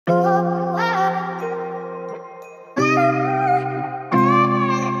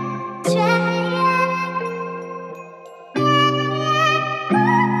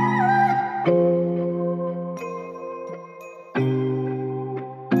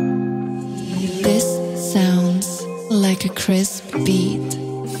Crisp beat.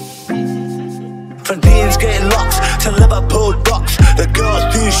 From Dean's getting locks to Liverpool docks, the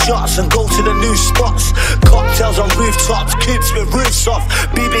girls do shots and go to the new spots. Cocktails on rooftops, kids with roofs off,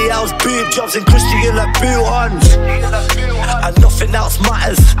 BBLs, boob jobs and Christian boot ons. And nothing else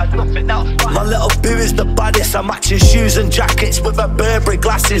matters. My little boo is the baddest. I'm matching shoes and jackets with her Burberry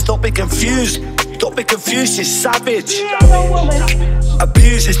glasses. Don't be confused, don't be confused, she's savage.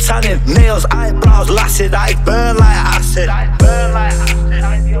 Abuse is tanning, nails, eyebrows, lasted. I burn like acid.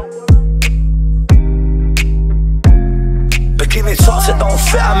 Bikini tops that don't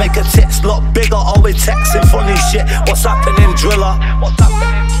fit, I make her tits look bigger. Always texting funny shit, what's happening driller?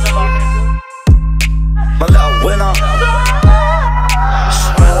 My little winner.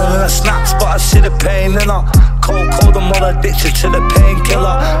 Smiling in her snaps but I see the pain in her. Cold and all addicted to the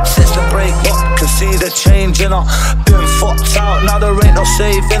painkiller. Since the break up, can see the change in her. Been fucked out, now there ain't no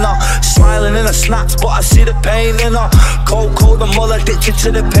saving her. Smiling in her snaps but I see the pain in her. Cold and all addicted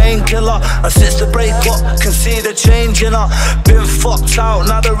to the painkiller. And since the break up, can see the change in her. Been fucked out,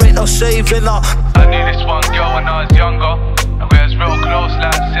 now there ain't no saving her. I knew this one girl when I was younger, and we was real close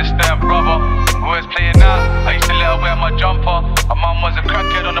like sister and brother. Always playing out, I used to let her wear my jumper. My mum was a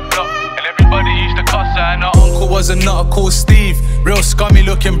crackhead on the block, and everybody used to cuss her. And her uncle was a nutter called Steve, real scummy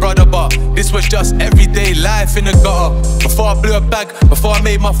looking brother. But this was just everyday life in the gutter. Before I blew a bag, before I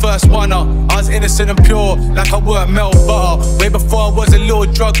made my first one-up, I was innocent and pure, like I weren't melt butter. Way before I was a little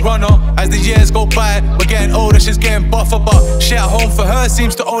drug runner. As the years go by, we're getting older, she's getting buffer. But shit at home for her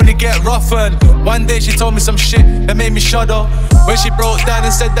seems to only get rougher. And one day she told me some shit that made me shudder. When she broke down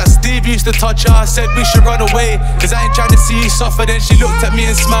and said that Steve used to touch her, I said we should run away, cause I ain't trying to see you suffer. Then she looked at me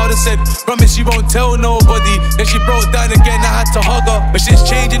and smiled and said, promise you won't tell nobody. Then she broke down again, I had to hug her. But shit's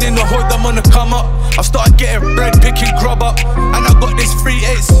changing in the hood, I'm on the come up. I've started getting bread, picking grub up. And I got this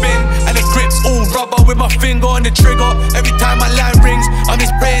 3/8 spin, and the grip's all rubber. With my finger on the trigger, every time my line rings, I'm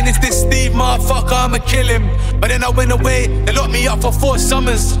just praying it's this Steve motherfucker, I'ma kill him. But then I went away, they locked me up for 4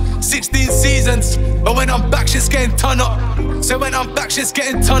 summers, 16 seasons. But when I'm back, shit's getting ton up. So when I'm back, shit's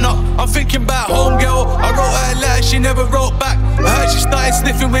getting ton up. I'm thinking about home girl, I wrote her a letter, she never wrote back. I heard she started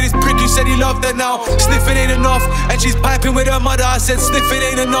sniffing with his prick, he said he loved her now. Sniffing ain't enough, and she's piping with her mother. I said sniffing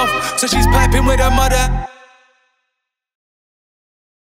ain't enough, so she's piping with her mother.